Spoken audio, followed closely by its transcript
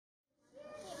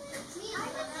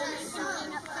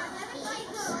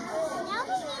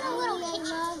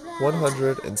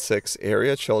106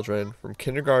 area children from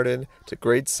kindergarten to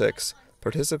grade 6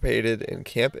 participated in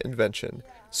Camp Invention,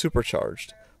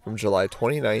 Supercharged, from July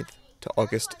 29th to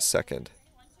August 2nd.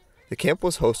 The camp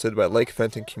was hosted by Lake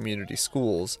Fenton Community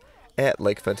Schools at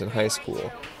Lake Fenton High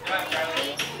School.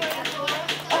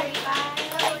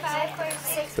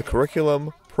 The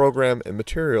curriculum, program, and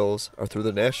materials are through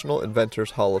the National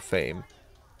Inventors Hall of Fame.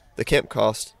 The camp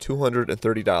cost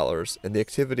 $230, and the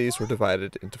activities were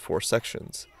divided into 4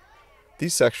 sections.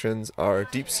 These sections are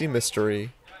Deep Sea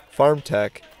Mystery, Farm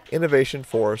Tech, Innovation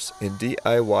Force, and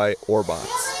DIY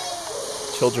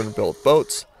Orbots. Children built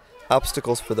boats,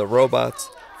 obstacles for the robots,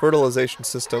 fertilization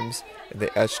systems, and they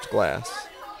etched glass.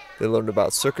 They learned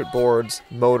about circuit boards,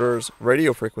 motors,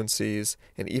 radio frequencies,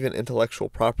 and even intellectual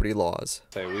property laws.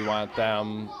 We want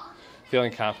them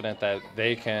feeling confident that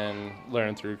they can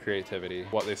learn through creativity.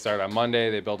 What they start on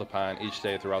Monday, they build upon each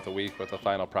day throughout the week with a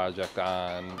final project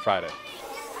on Friday.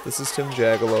 This is Tim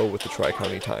Jagielo with the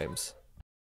Tri-County Times.